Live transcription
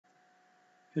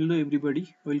Hello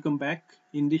everybody, welcome back.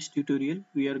 In this tutorial,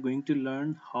 we are going to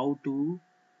learn how to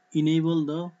enable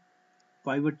the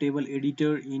pivot table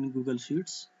editor in Google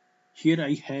Sheets. Here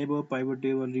I have a pivot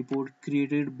table report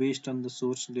created based on the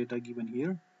source data given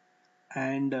here.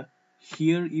 And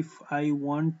here if I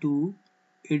want to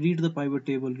edit the pivot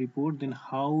table report, then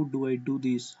how do I do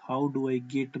this? How do I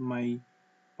get my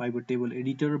pivot table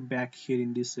editor back here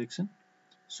in this section?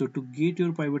 So to get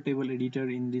your pivot table editor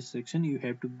in this section, you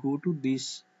have to go to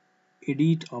this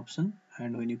edit option,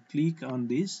 and when you click on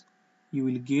this you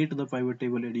will get the pivot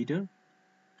table editor.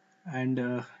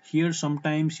 And here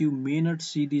sometimes you may not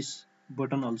see this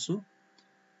button also.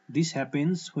 This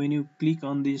happens when you click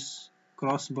on this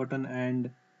cross button and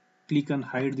click on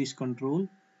hide this control.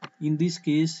 In this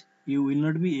case you will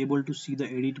not be able to see the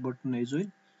edit button as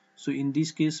well. So in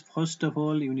this case, first of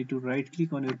all, you need to right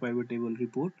click on your pivot table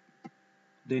report,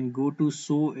 then go to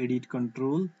show edit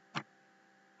control.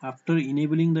 After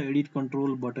enabling the edit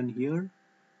control button here,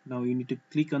 now you need to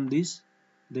click on this,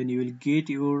 then you will get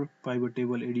your pivot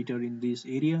table editor in this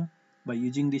area. By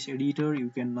using this editor you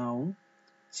can now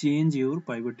change your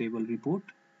pivot table report.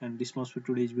 And this was for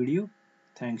today's video.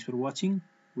 Thanks for watching.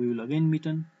 We will again meet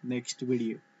on next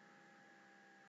video.